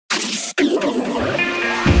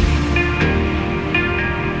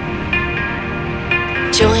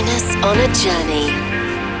Join us on a journey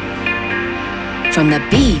from the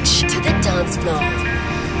beach to the dance floor.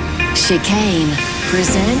 Chicane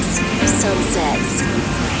presents Sunsets.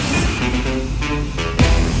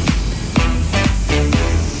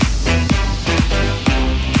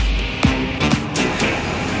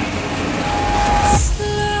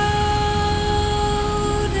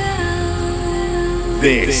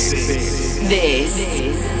 This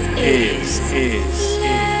is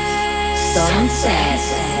Sunset.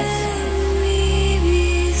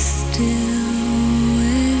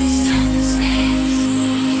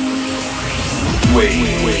 We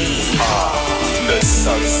are the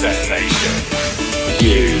Sunset Nation.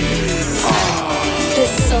 You are The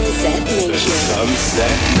Sunset the Nation.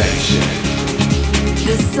 Sunset Nation.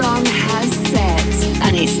 The sun has set,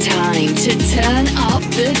 and it's time to turn up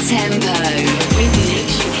the tempo with Nick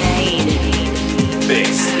Chicane.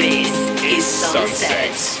 This is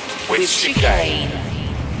Sunset with Chicane.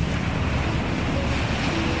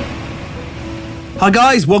 Hi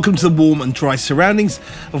guys, welcome to the warm and dry surroundings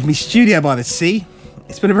of my studio by the sea.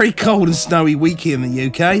 It's been a very cold and snowy week here in the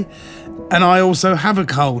UK, and I also have a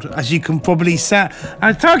cold, as you can probably say.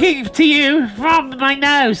 I'm talking to you from my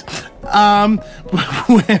nose.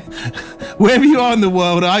 Wherever you are in the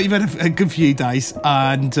world, I hope you've had a good few days,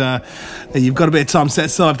 and you've got a bit of time set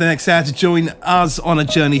aside for the next hour to join us on a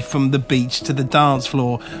journey from the beach to the dance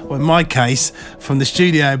floor, or in my case, from the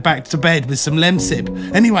studio back to bed with some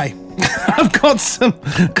Lemsip. Anyway, I've got some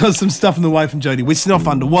stuff on the way from Jodie Whistling off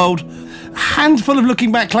Underworld. A handful of looking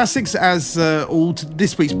back classics, as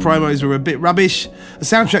this week's promos were a bit rubbish. A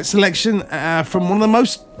soundtrack selection from one of the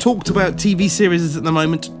most talked about TV series at the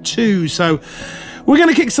moment too. So we're going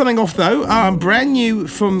to kick something off though, brand new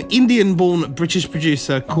from Indian-born British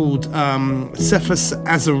producer called Cephas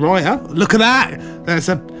Azariah. Look at that! That's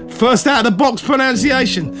a first out of the box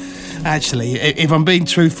pronunciation. Actually, if I'm being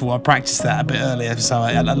truthful, I practiced that a bit earlier, so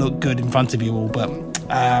I look good in front of you all. But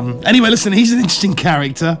anyway, listen, he's an interesting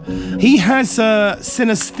character. He has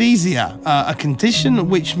synesthesia, a condition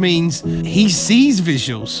which means he sees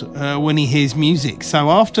visuals when he hears music. So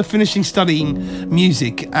after finishing studying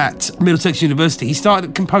music at Middlesex University, he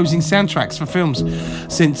started composing soundtracks for films.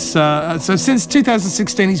 Since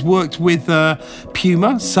 2016, he's worked with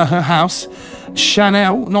Puma, Soho House,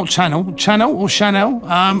 Chanel.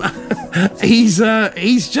 He's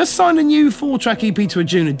just signed a new 4-track EP to a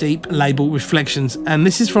Juna Deep label, Reflections, and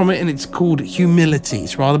this is from it, and it's called Humility.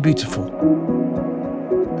 It's rather beautiful.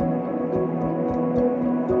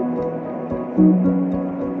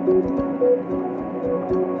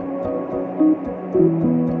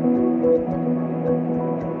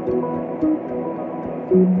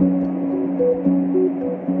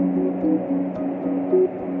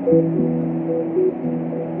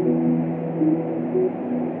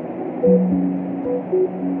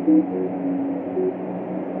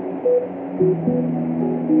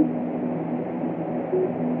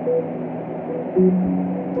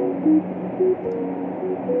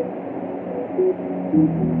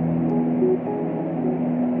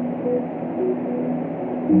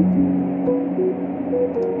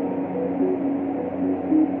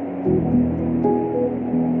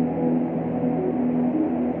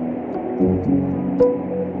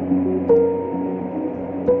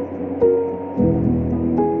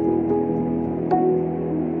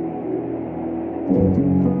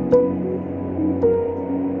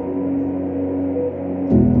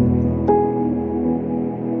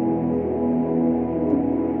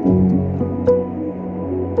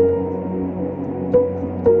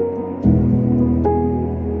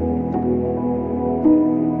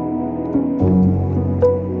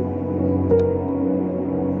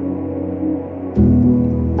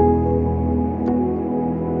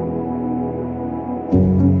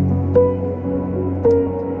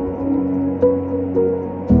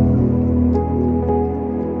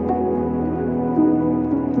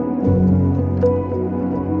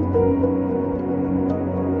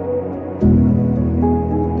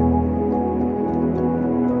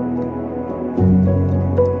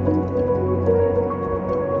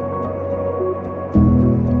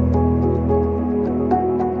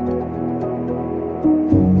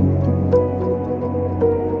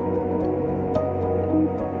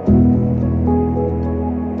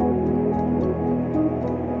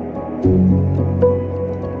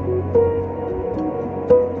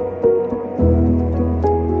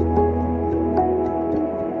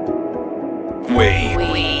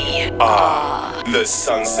 We are the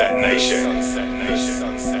Sunset Nation.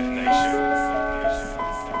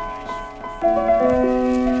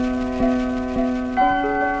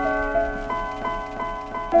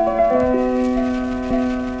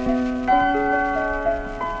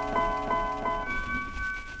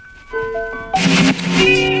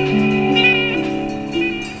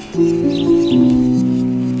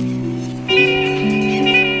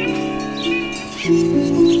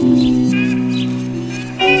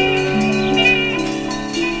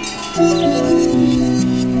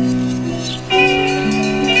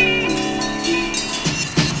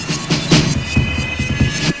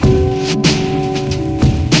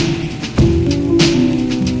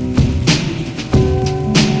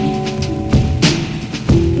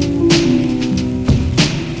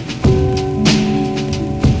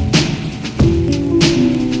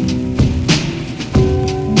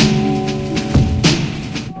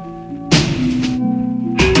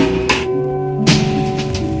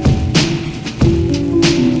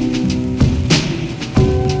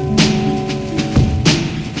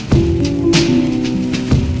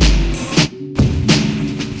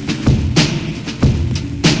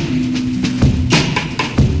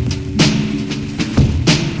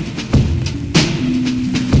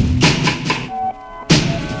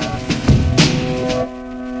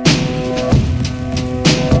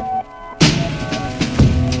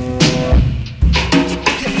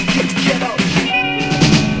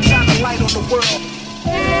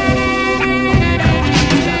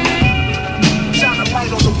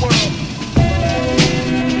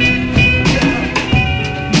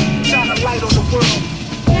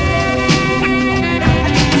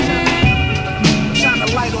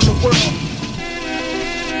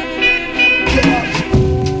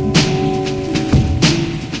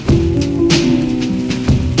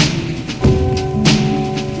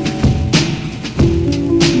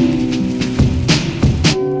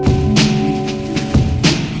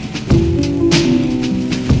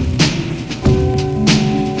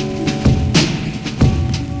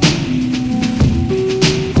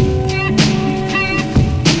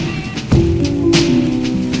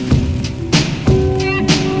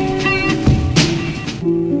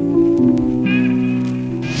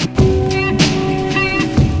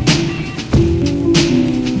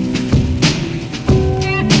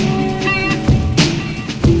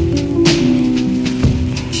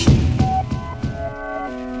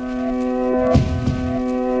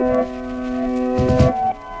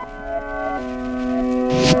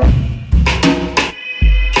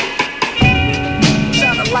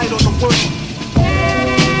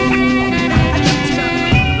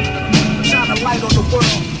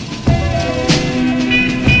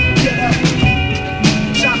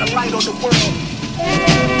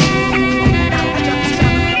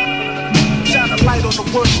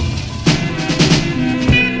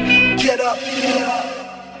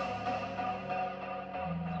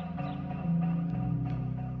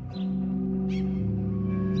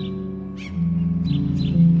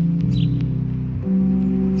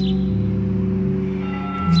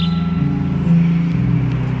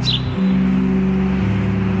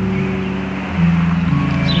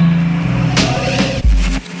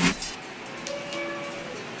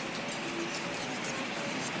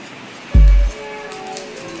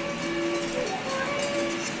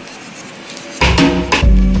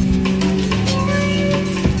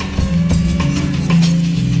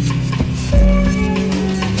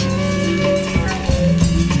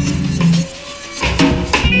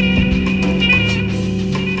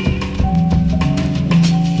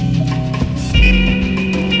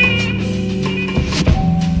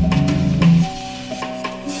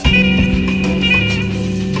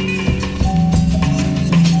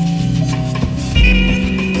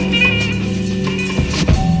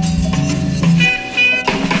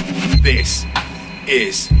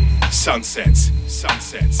 is Sunsets,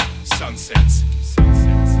 Sunsets, Sunsets.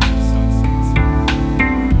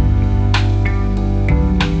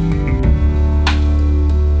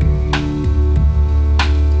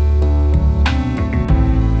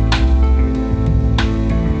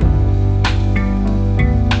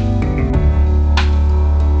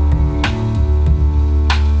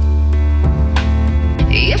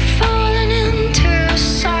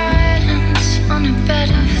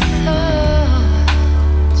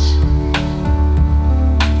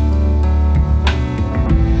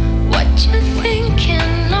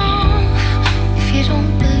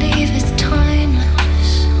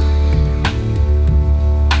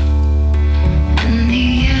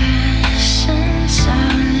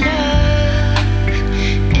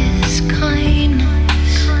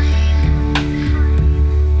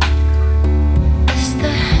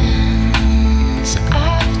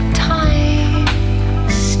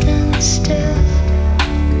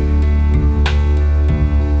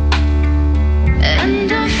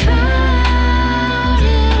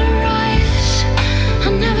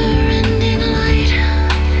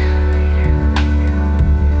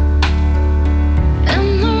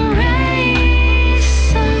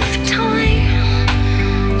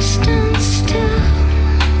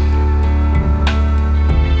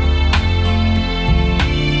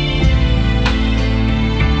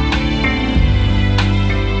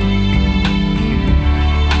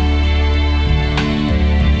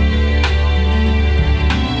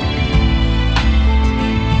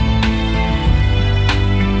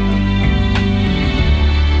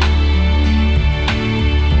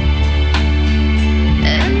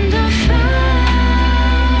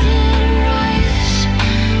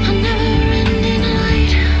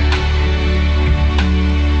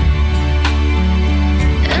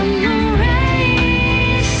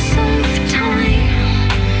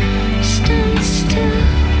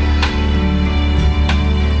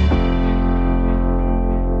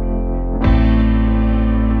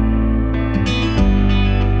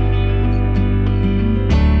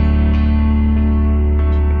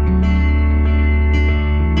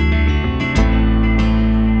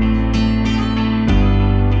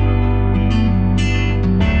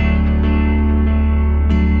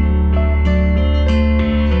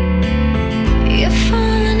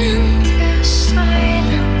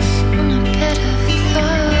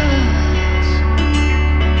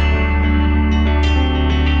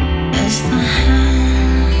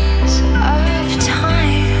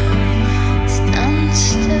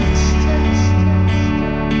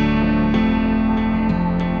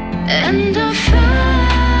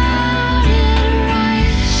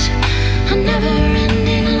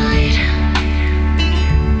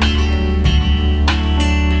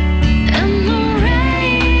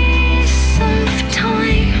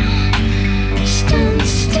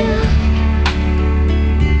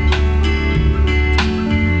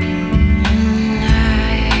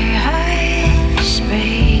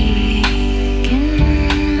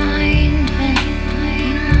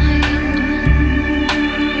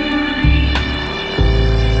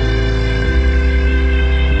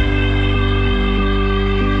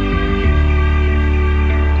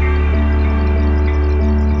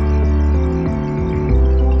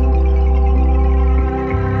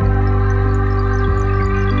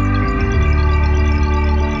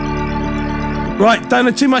 Right, don't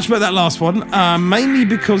know too much about that last one, mainly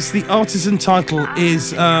because the artisan title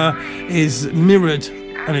is mirrored,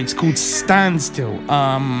 and it's called Standstill.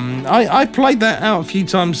 I played that out a few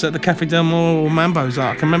times at the Cafe Del Mar or Mambo's.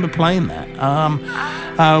 I can remember playing that.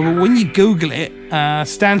 When you Google it,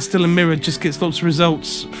 Standstill and Mirrored just gets lots of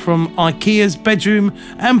results from IKEA's bedroom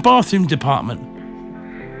and bathroom department.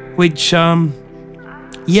 Which,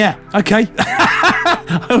 yeah, okay.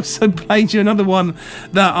 I also played you another one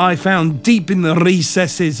that I found deep in the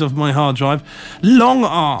recesses of my hard drive. Long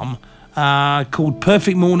Arm, called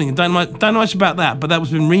Perfect Morning. Don't know much about that, but that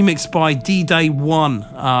was been remixed by D-Day 1.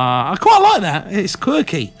 I quite like that. It's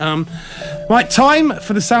quirky. Right, time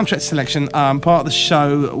for the soundtrack selection. Part of the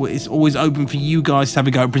show is always open for you guys to have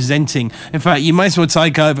a go at presenting. In fact, you may as well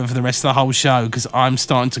take over for the rest of the whole show, because I'm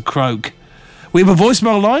starting to croak. We have a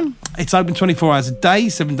voicemail line. It's open 24 hours a day,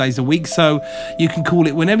 7 days a week, so you can call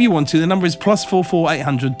it whenever you want to. The number is +44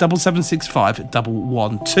 800 7765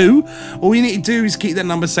 112. All you need to do is keep that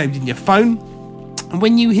number saved in your phone. And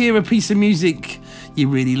when you hear a piece of music you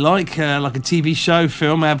really like a TV show,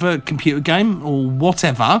 film, advert, computer game, or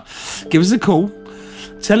whatever, give us a call.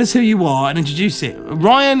 Tell us who you are and introduce it.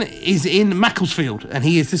 Ryan is in Macclesfield, and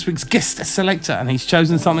he is this week's guest selector, and he's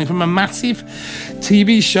chosen something from a massive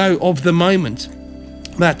TV show of the moment.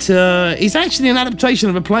 that is actually an adaptation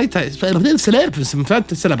of a PlayStation.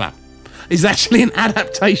 Is actually an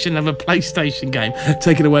adaptation of a PlayStation game.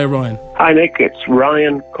 Take it away, Ryan. Hi, Nick. It's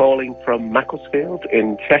Ryan calling from Macclesfield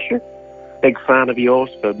in Cheshire. Big fan of yours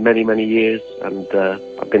for many, many years, and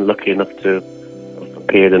I've been lucky enough to have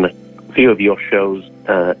appeared in a few of your shows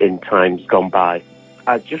in times gone by.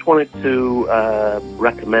 I just wanted to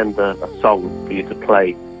recommend a song for you to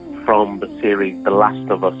play from the series The Last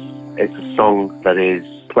of Us. It's a song that is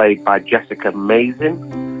played by Jessica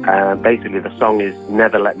Mazin. Basically, the song is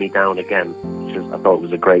Never Let Me Down Again, which I thought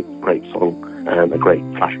was a great song, a great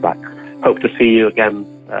flashback. Hope to see you again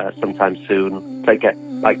sometime soon. Take care.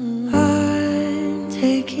 Bye. I'm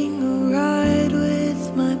taking a ride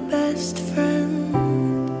with my best friend.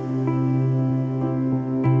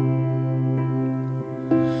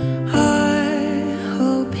 I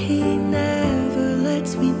hope he never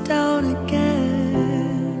lets me down again.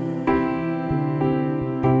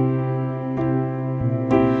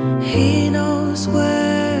 He knows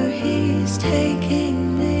where he's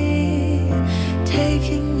taking me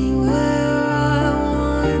where I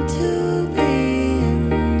want to be,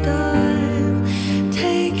 and I'm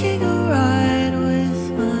taking a ride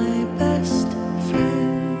with my best friend.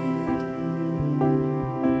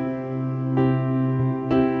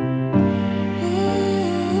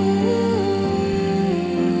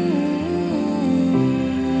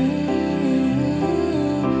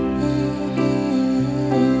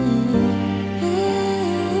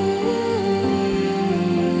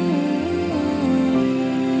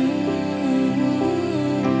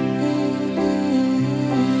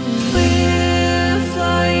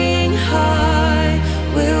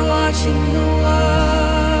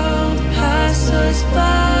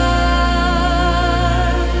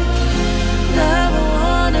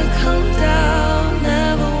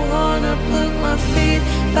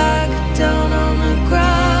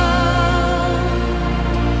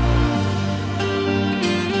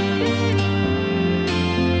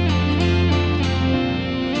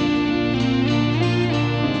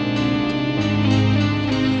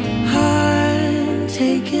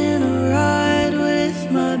 Taking a ride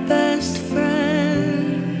with my best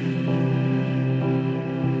friend.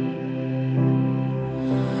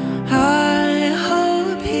 I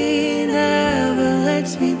hope he never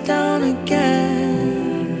lets me down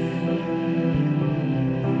again.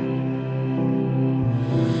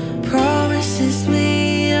 Promises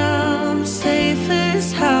me I'm safe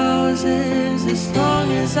as houses, as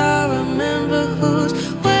long as I remember who's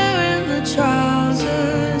wearing the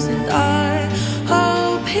trousers. And I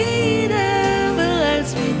hope he never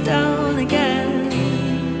lets me down again.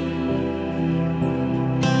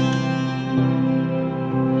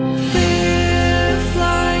 We're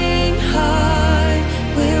flying high,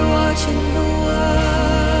 we're watching the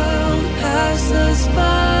world pass us by.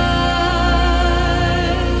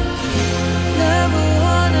 Never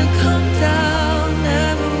wanna come down,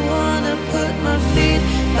 never wanna put my feet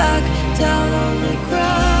back down on the ground.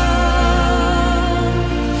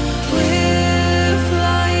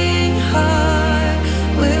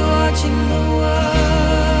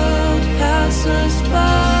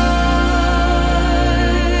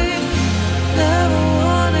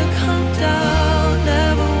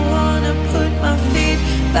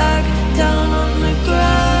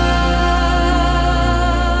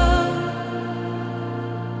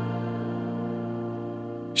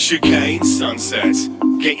 Chicane Sunset.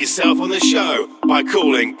 Get yourself on the show by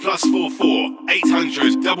calling +44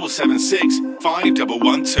 800 776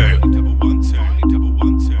 5112.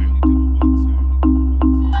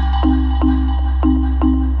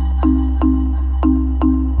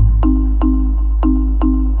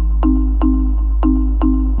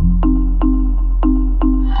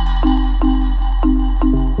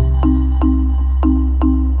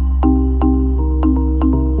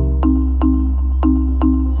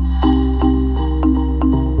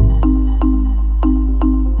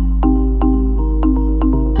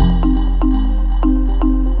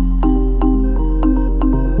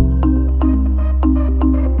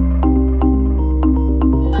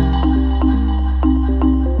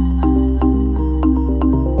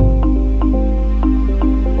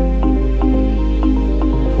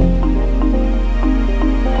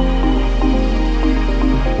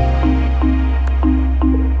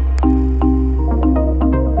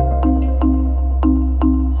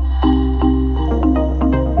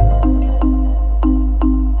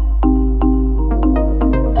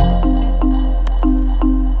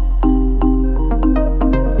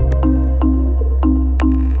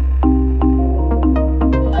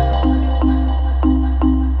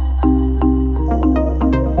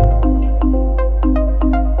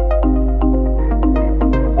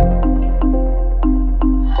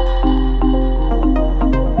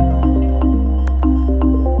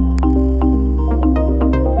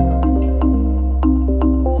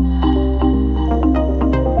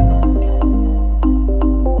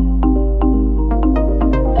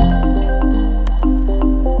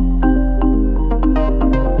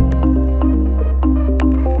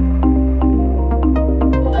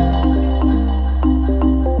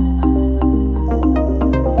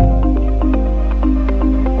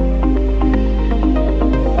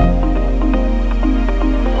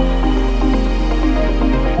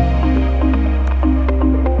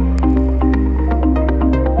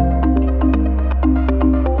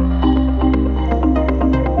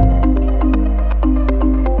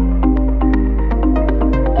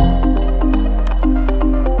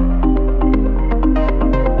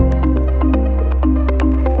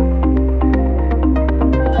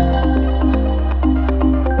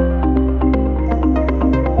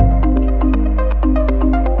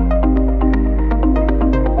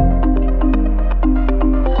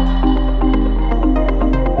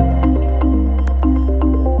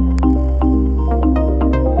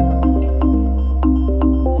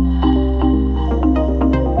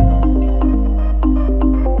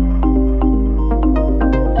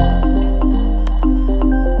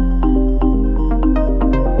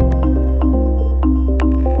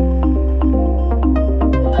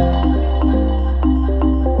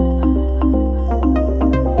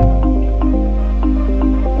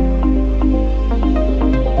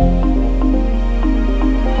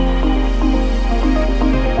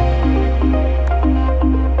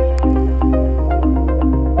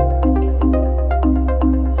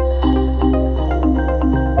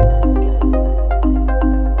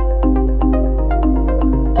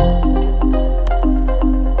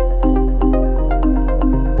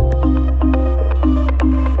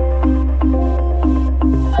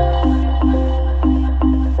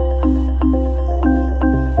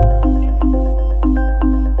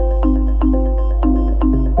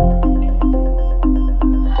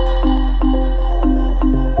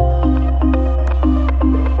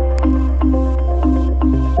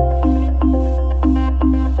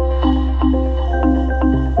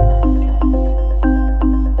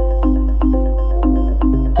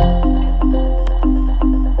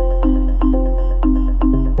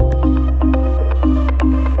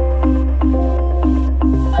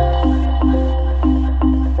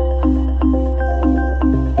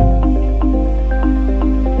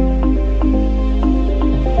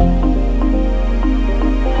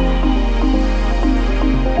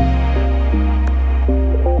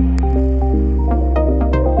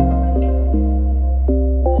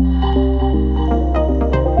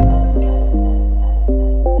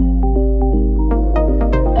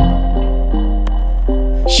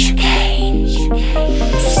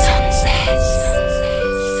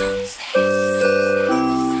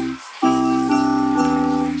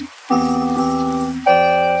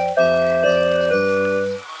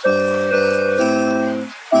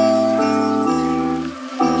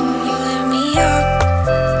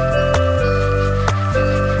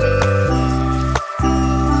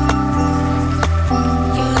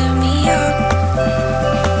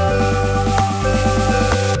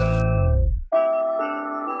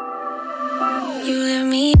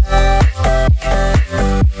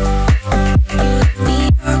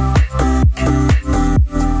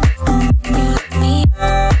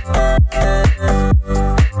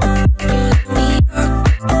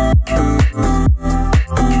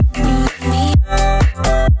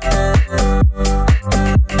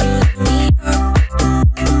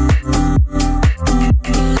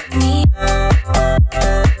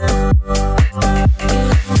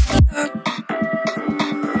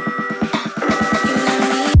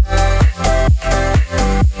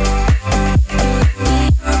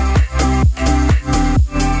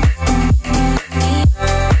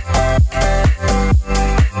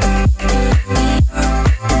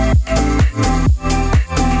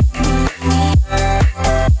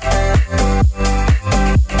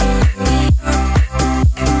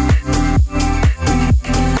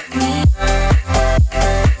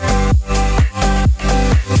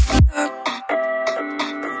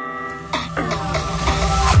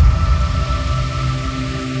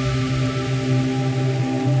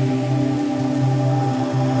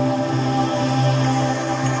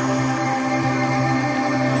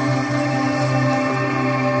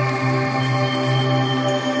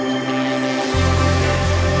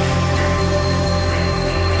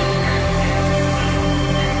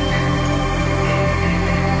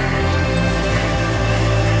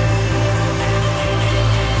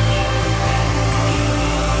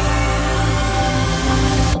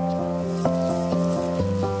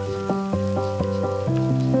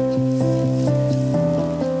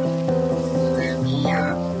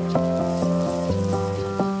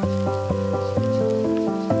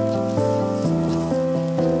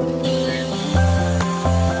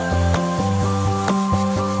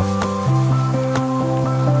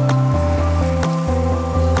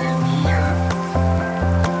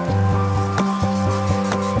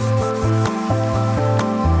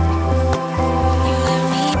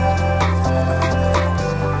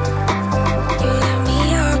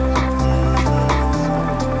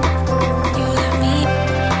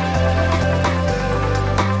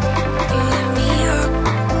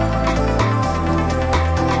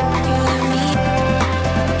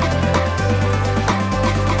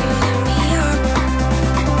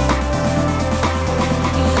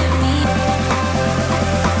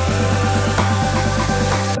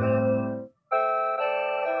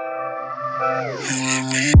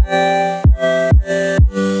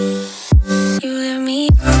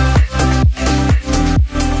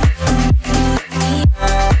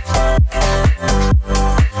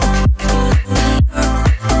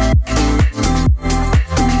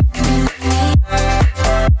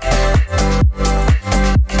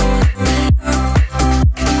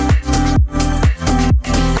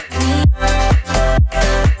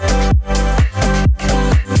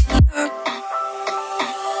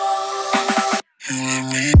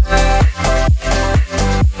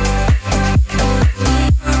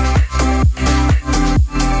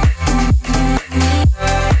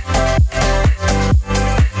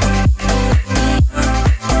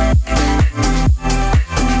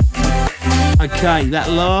 Okay, that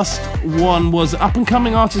last one was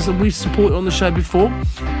up-and-coming artist that we've supported on the show before,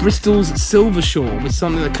 Bristol's Silvershore, with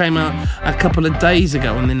something that came out a couple of days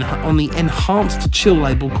ago and then on the Enhanced Chill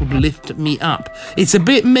label called Lift Me Up. It's a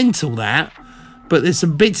bit mental, that, but there's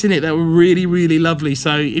some bits in it that were really, really lovely.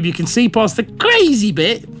 So if you can see past the crazy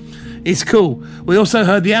bit, it's cool. We also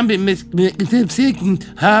heard the ambient mix. We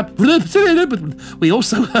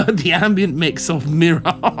also heard the ambient mix of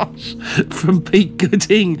Mirage from Pete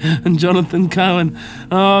Gooding and Jonathan Cohen.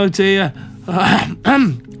 Oh dear.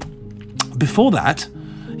 Before that,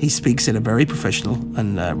 he speaks in a very professional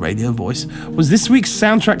and radio voice. Was this week's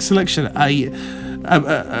soundtrack selection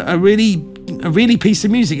a really piece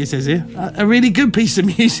of music, it says here. A really good piece of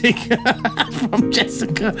music from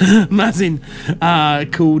Jessica Mazin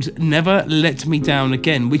called Never Let Me Down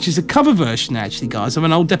Again, which is a cover version, actually, guys, of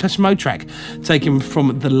an old Depeche Mode track taken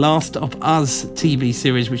from The Last of Us TV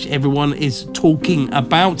series, which everyone is talking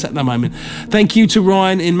about at the moment. Thank you to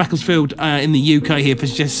Ryan in Macclesfield in the UK here for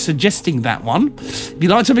just suggesting that one. If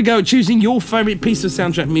you'd like to have a go at choosing your favourite piece of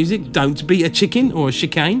soundtrack music, don't be a chicken or a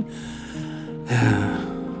chicane.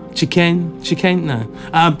 Chicane?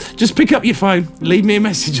 No. Just pick up your phone, leave me a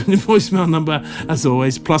message on your voicemail number, as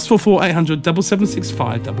always, +44 800 776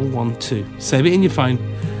 5112. Save it in your phone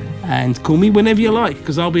and call me whenever you like,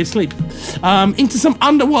 because I'll be asleep. Into some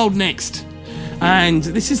Underworld next. And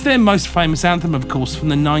this is their most famous anthem, of course, from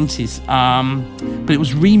the 90s. But it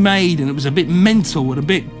was remade and it was a bit mental and a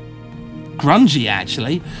bit grungy,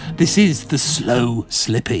 actually. This is The Slow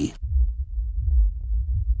Slippy.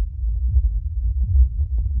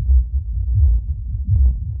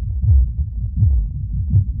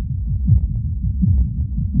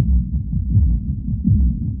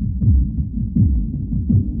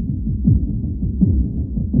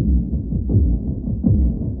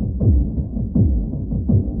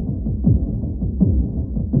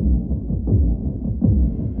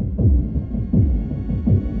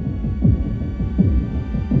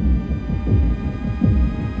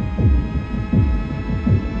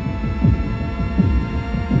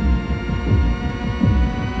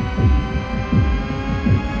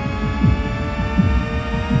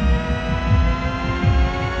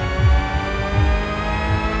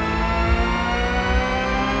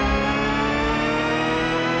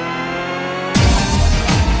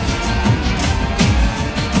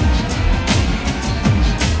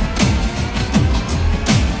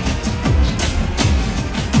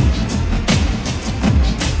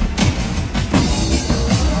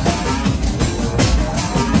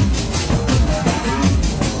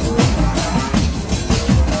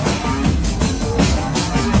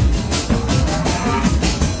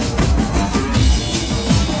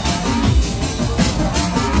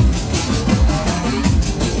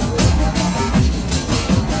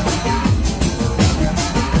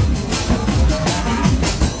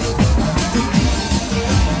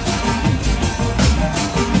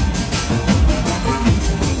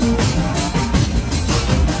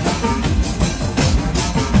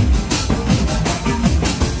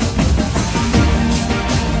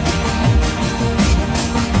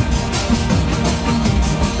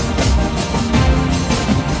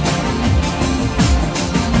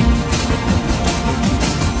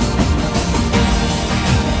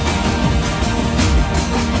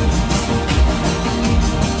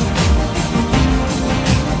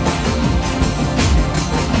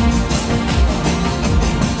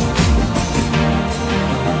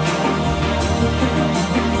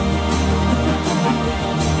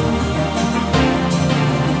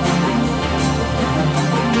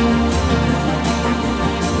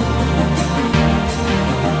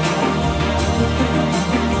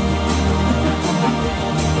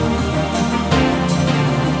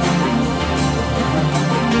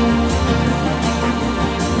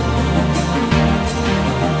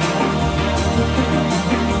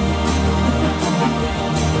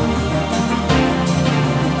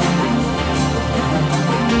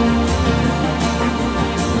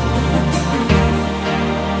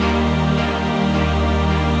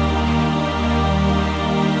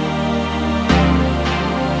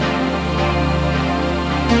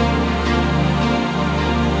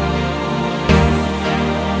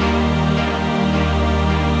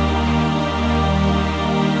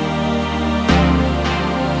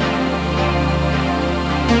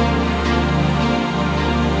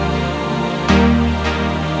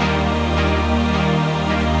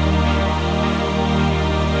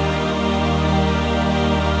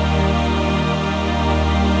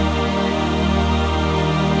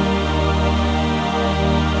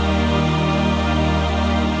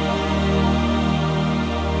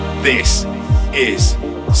 This is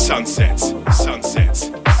Sunsets.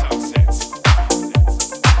 Sunsets. Sunsets.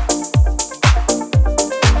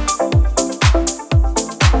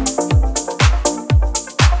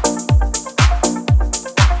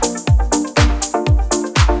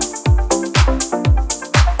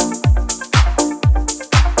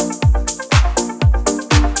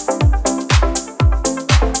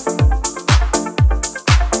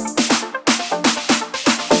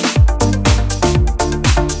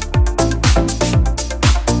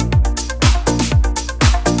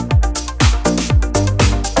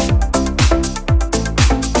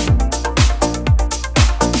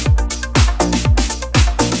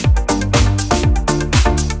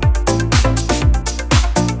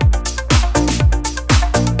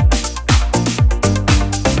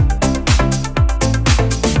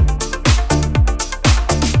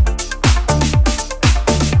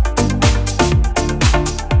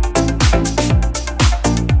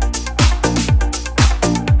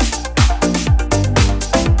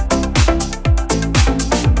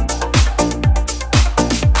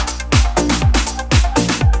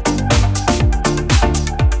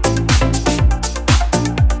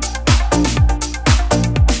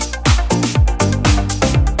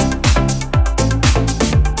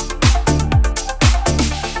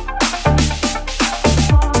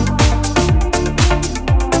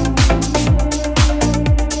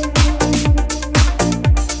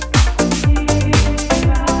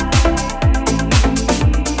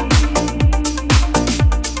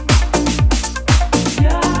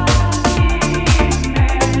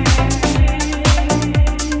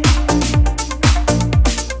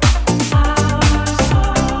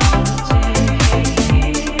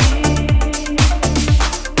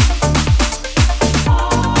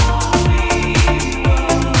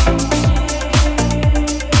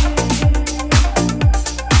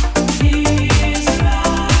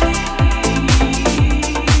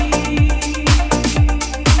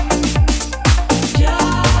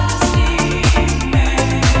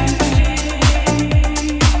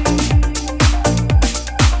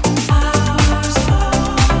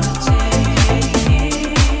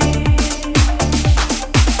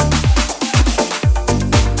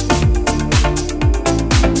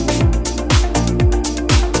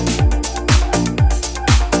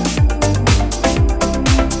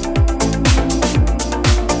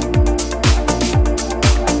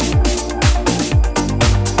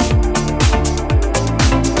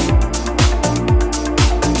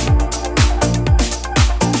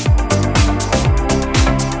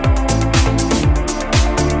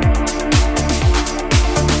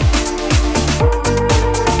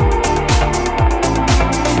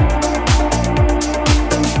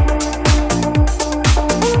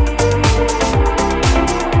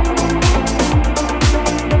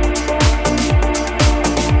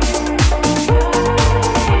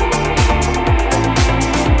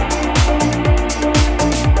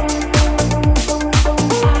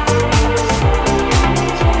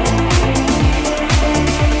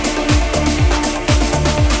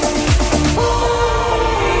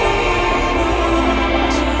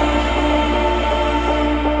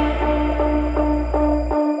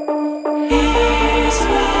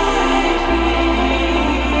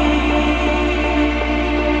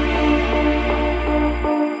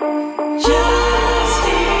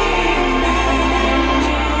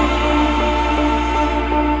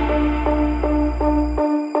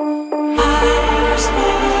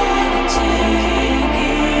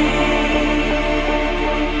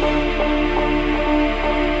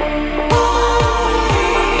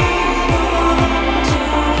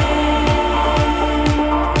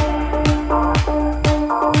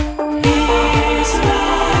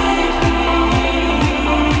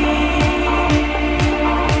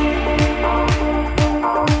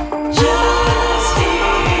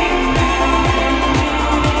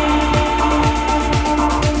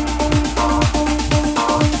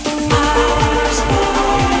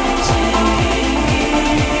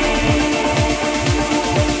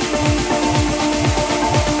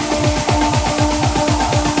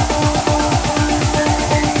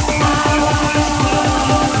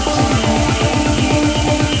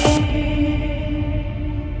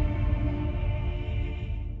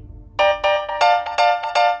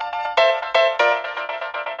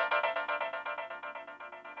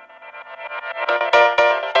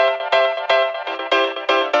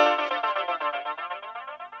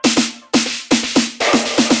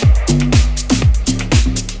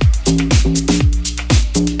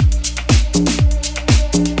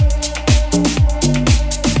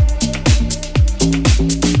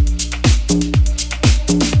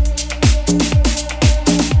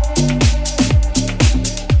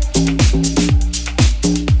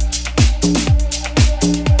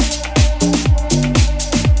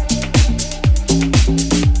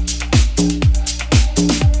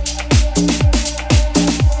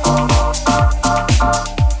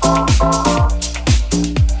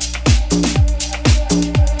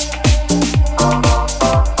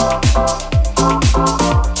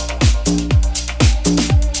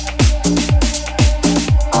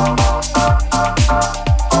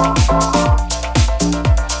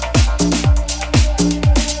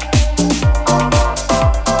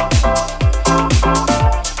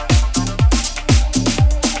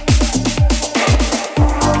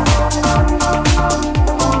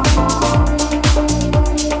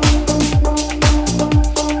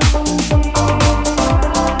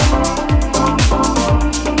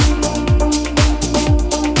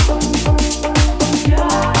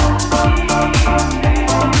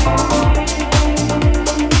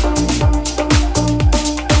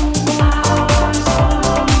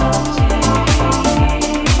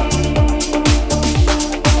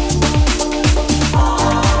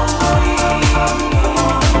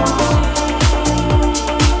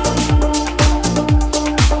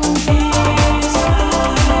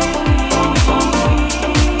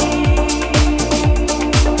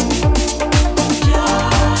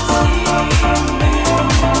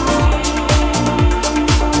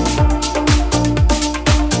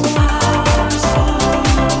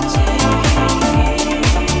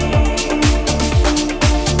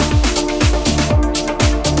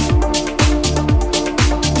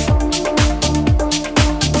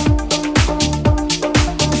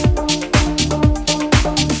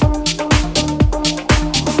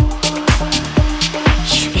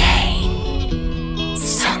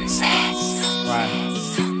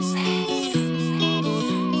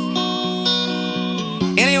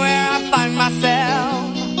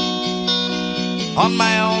 on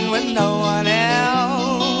my own with no one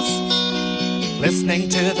else, listening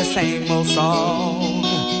to the same old song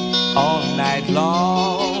all night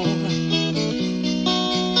long.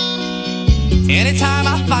 Anytime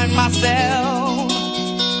I find myself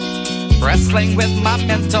wrestling with my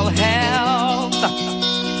mental health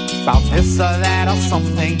about this or that or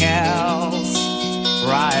something else,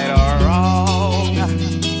 right or wrong,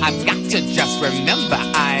 I've got to just remember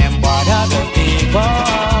I am one of the people,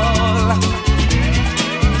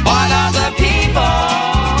 one of the people,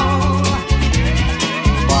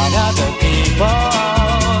 one of the people,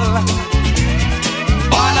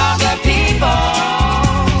 one of the people.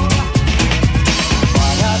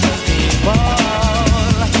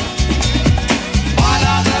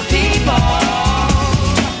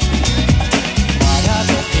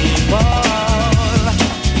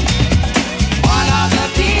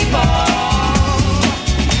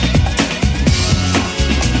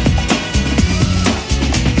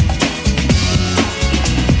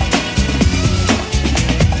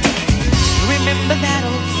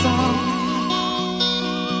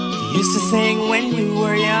 Sing when you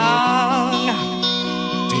were young.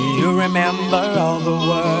 Do you remember all the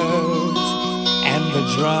words and the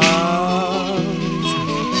drums?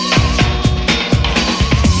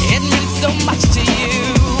 It meant so much to you.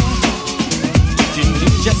 You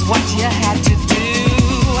knew just what you had to do,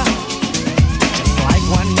 just like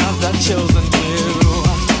one of the children do.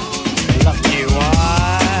 Lucky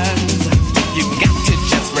ones, you've got to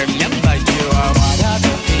just remember you are one of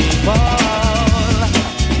the people.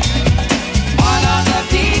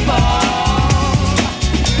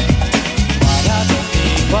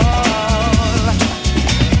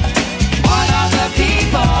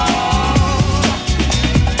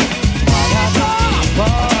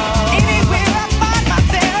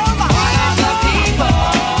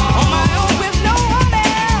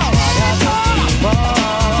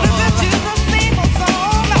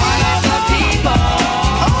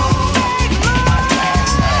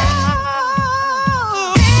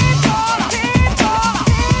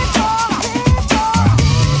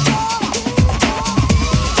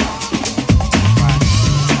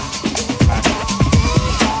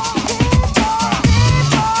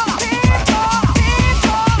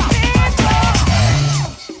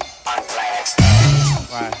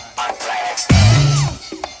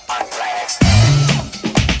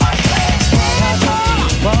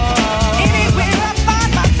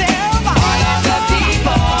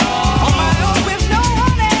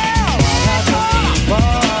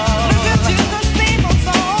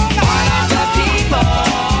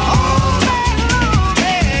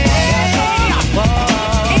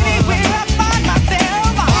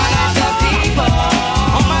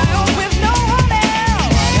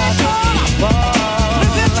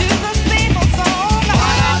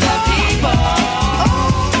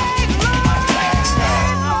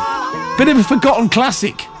 Bit of a forgotten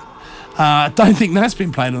classic. I don't think that's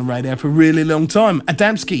been played on the radio for a really long time.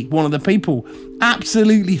 Adamski, One of the People.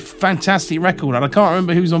 Absolutely fantastic record, and I can't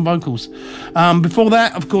remember who's on vocals. Before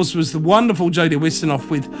that, of course, was the wonderful Jodie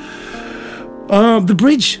Wisternoff with The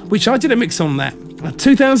Bridge, which I did a mix on that.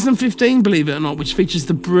 2015, believe it or not, which features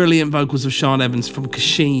the brilliant vocals of Sean Evans from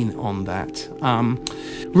Chicane on that.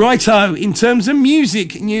 Righto, in terms of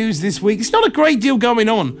music news this week, it's not a great deal going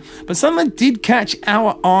on, but something that did catch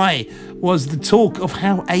our eye was the talk of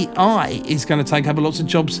how AI is going to take over lots of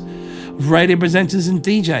jobs of radio presenters and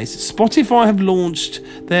DJs. Spotify have launched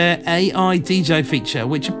their AI DJ feature,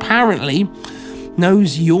 which apparently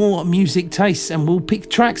knows your music tastes and will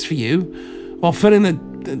pick tracks for you while filling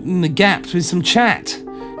the gaps with some chat.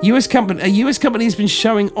 A US company has been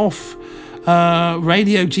showing off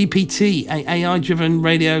Radio GPT, an AI-driven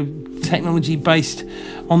radio technology based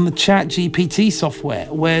on the Chat GPT software,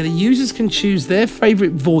 where the users can choose their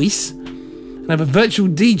favourite voice and have a virtual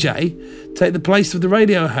DJ take the place of the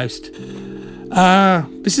radio host.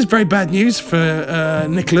 This is very bad news for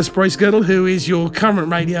Nicholas Bracegirdle, who is your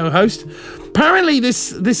current radio host. Apparently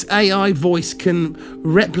this AI voice can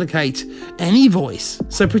replicate any voice,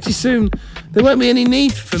 so pretty soon there won't be any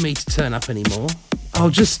need for me to turn up anymore. I'll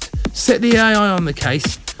just set the AI on the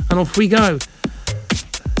case and off we go.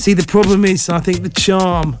 See, the problem is, I think the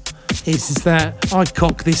charm is that I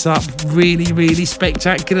cock this up really, really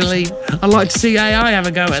spectacularly. I'd like to see AI have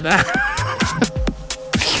a go at that.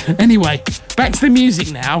 Anyway, back to the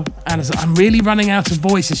music now, and as I'm really running out of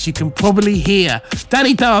voice, as you can probably hear.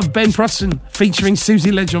 Danny Dove, Ben Preston, featuring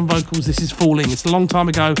Susie Ledger on vocals. This is Falling. It's a long time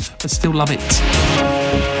ago, but still love it.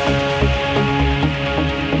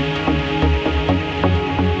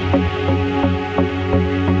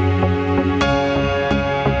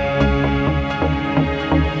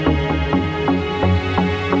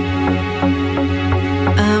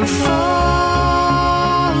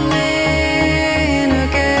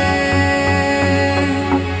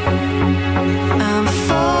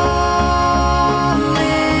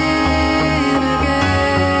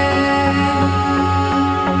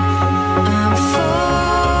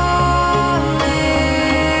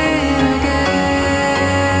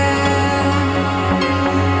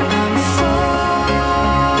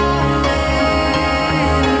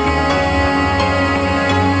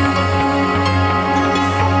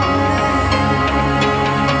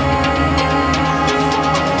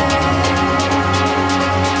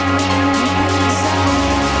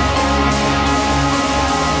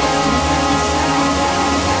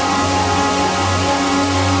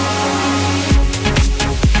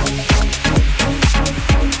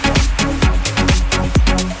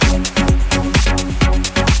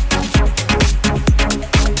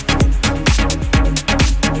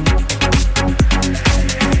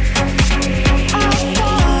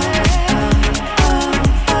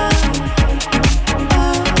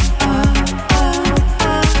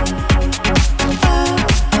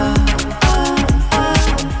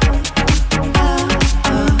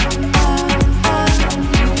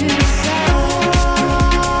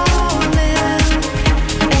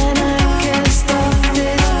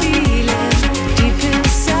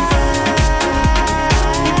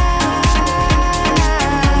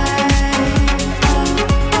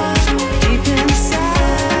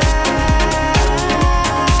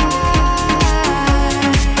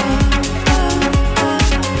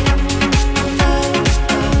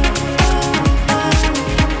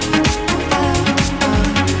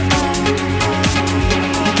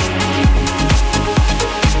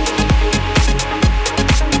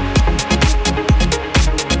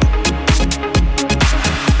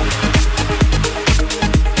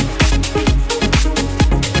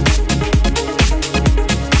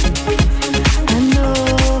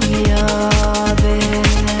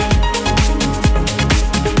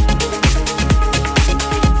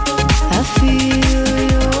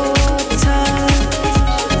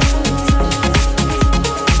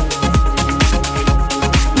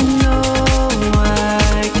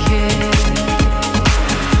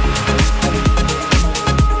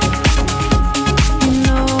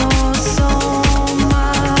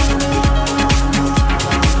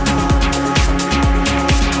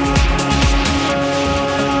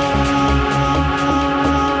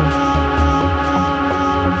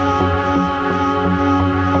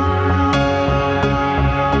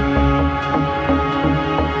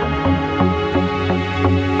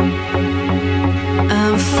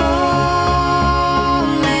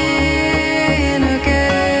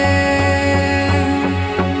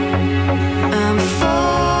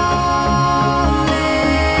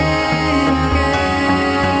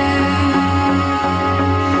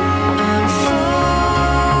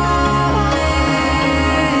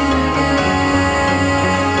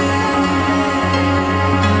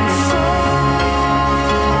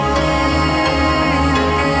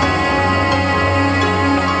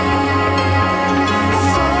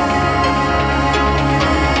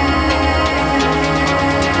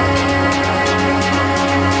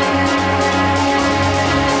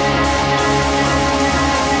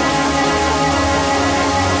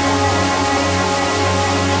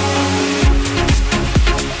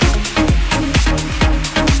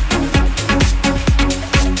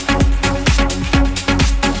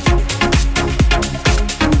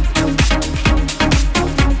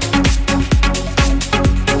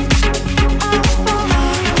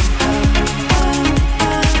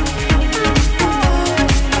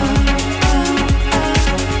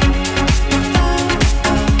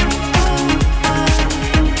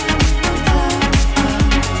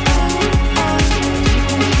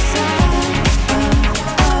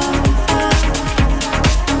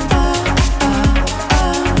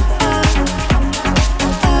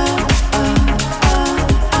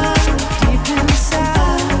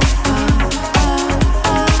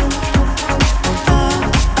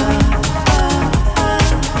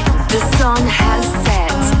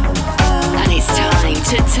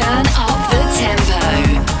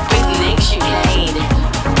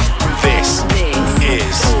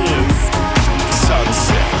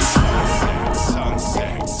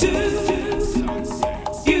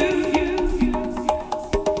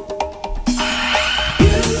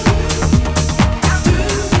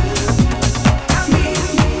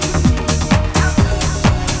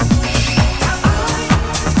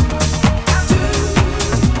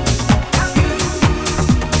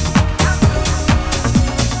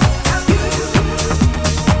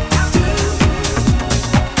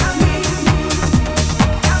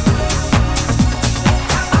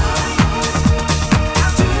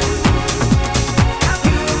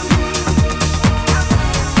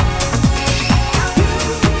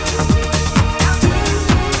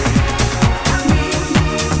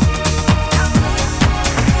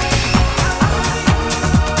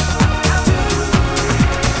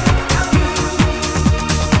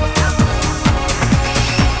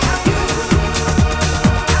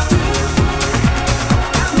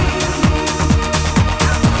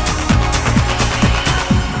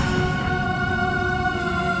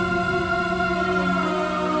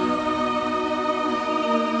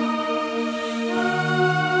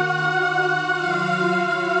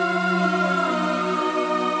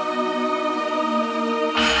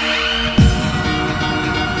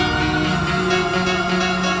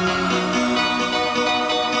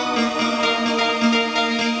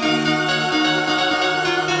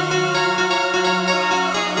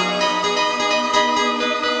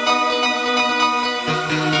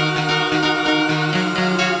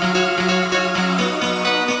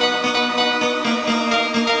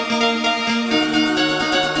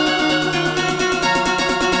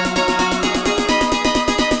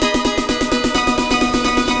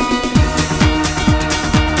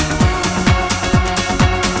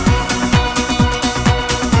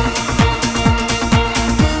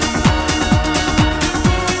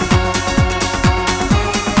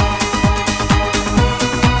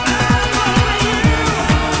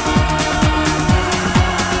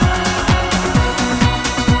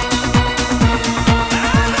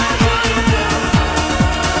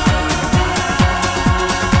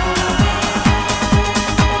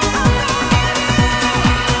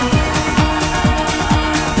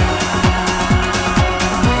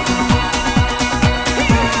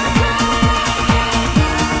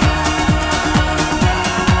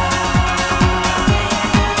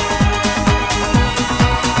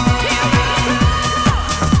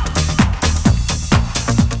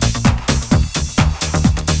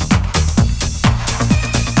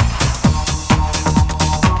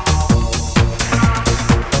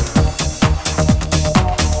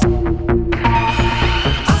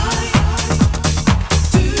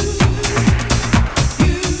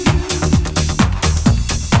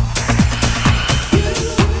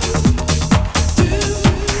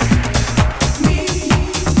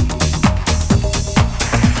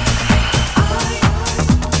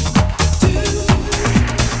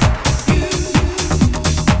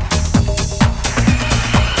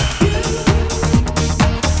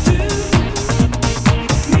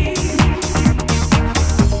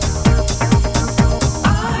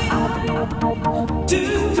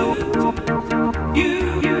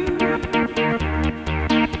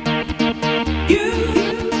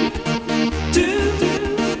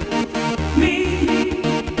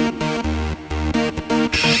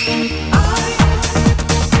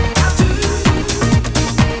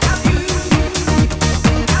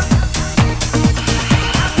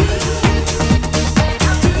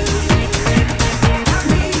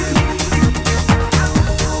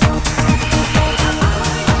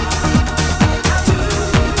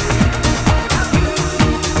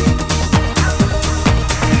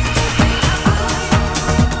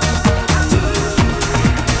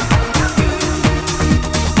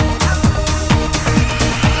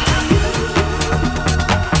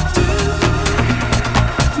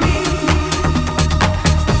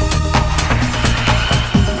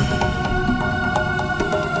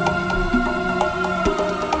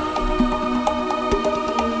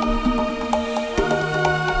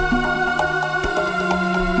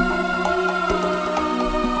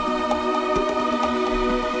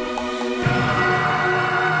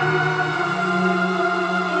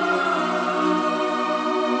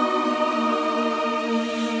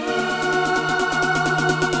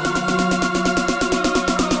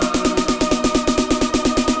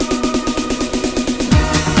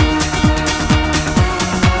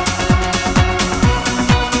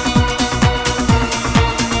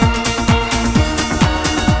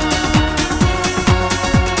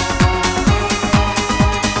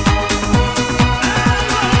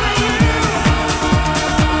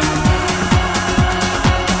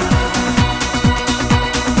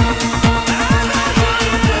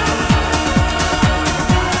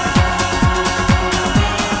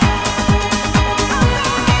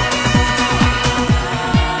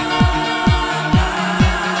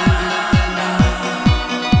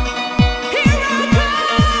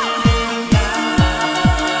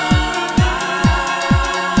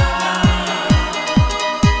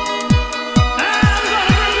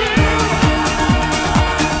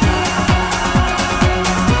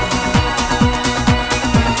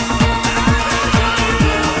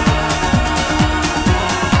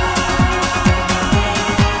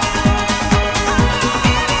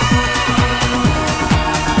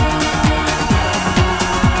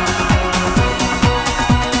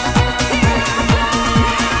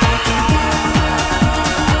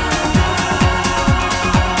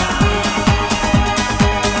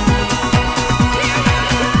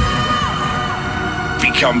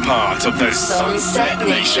 Become part of the Sunset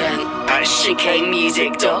Nation at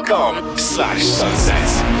chicanemusic.com/sunset.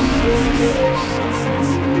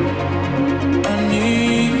 I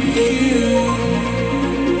need you.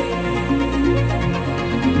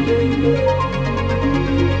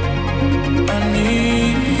 I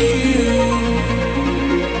need you.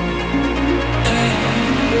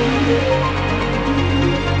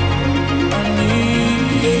 I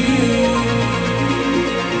need you.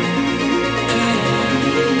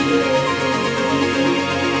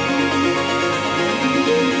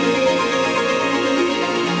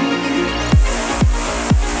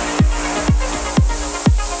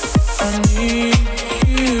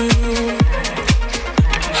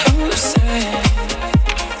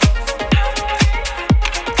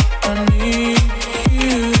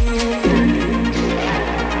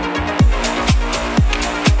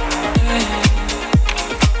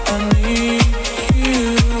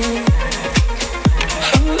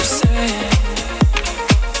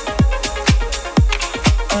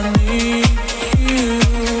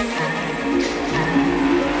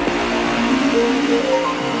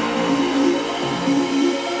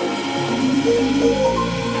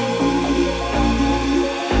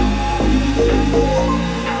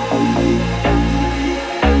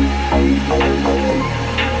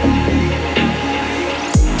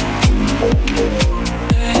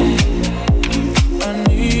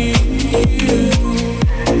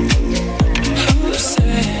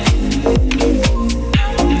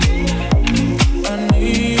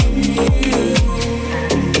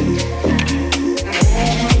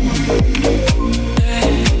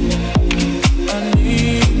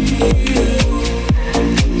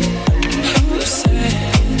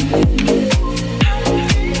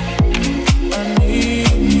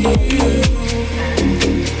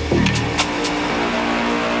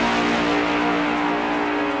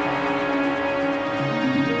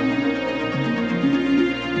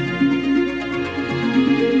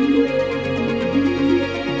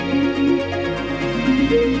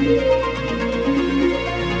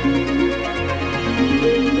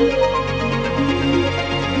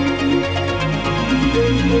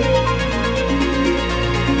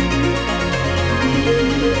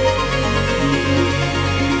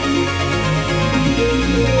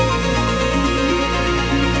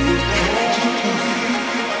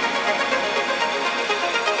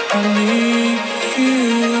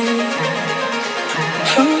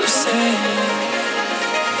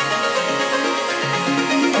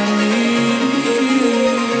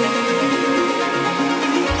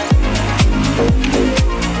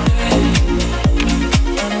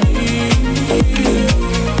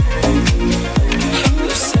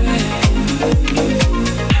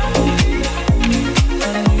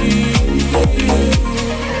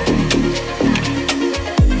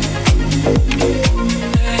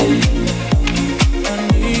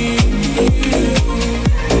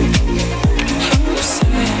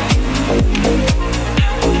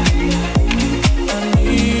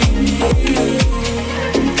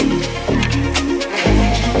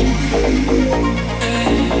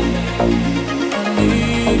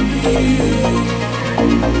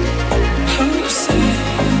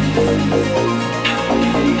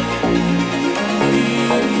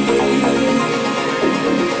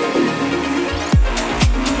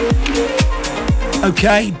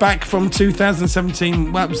 Okay, back from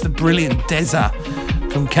 2017. That was the brilliant Deza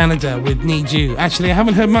from Canada with Need You. Actually, I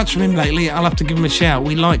haven't heard much from him lately. I'll have to give him a shout.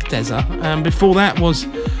 We like Deza. Before that was,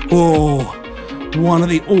 one of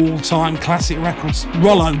the all-time classic records.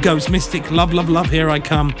 Rollo Goes Mystic. Love, love, love, Here I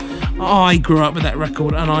Come. I grew up with that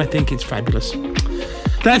record and I think it's fabulous.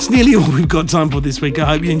 That's nearly all we've got time for this week. I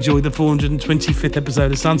hope you enjoyed the 425th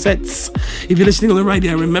episode of Sunsets. If you're listening on the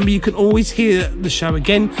radio, remember you can always hear the show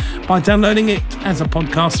again by downloading it as a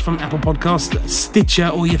podcast from Apple Podcasts, Stitcher,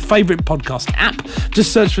 or your favourite podcast app.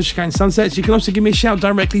 Just search for Chicane Sunsets. You can also give me a shout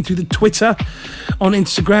directly through the Twitter, on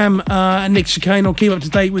Instagram, Nick Chicane. I'll keep up to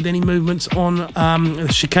date with any movements on the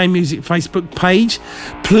Chicane Music Facebook page.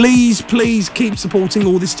 Please, please keep supporting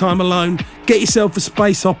All This Time Alone. Get yourself a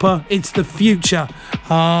space hopper. It's the future.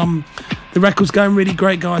 The record's going really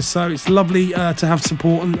great, guys, so it's lovely to have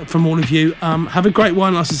support from all of you. Have a great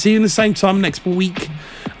one. I'll see you in the same time next week.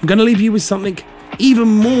 I'm going to leave you with something even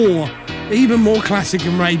more classic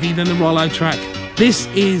and ravey than the Rollo track. This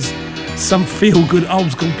is some feel-good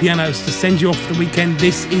old-school pianos to send you off for the weekend.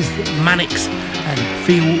 This is Mannix and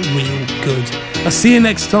Feel Real Good. I'll see you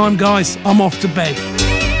next time, guys. I'm off to bed.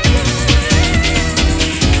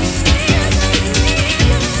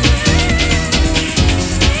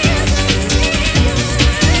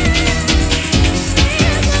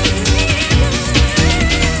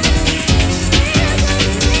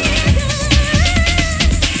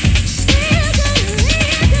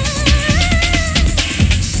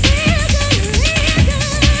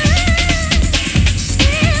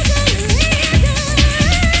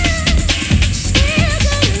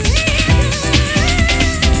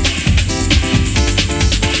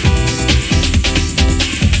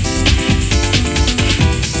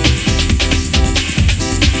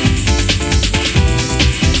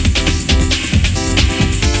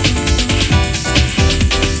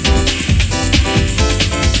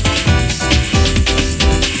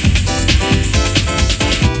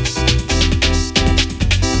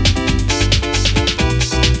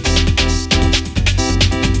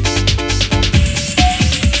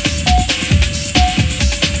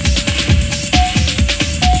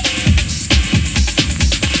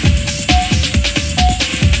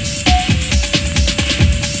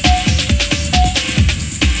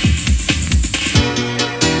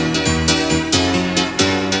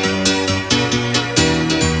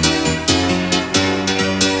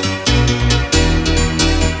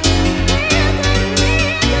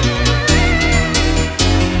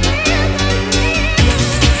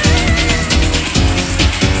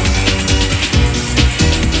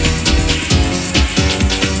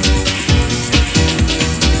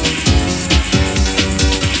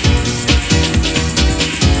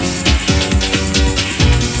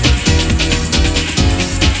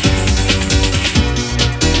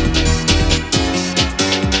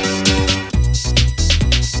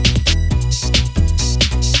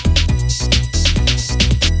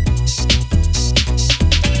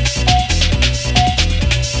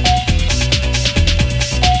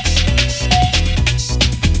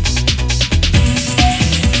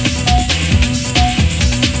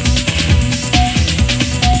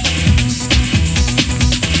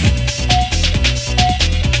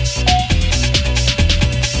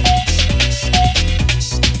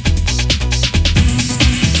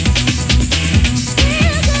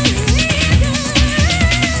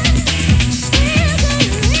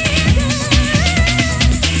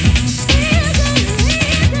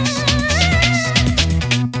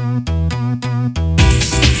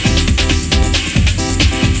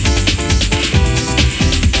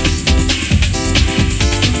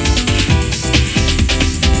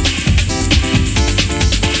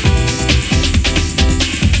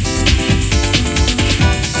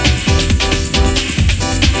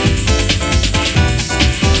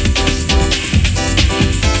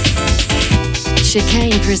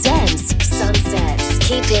 Chicane presents Sunsets.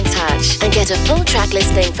 Keep in touch and get a full track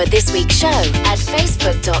listing for this week's show at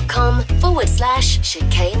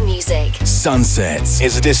facebook.com/Chicane Music. Sunsets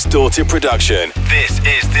is a Distorted production. This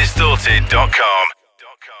is distorted.com.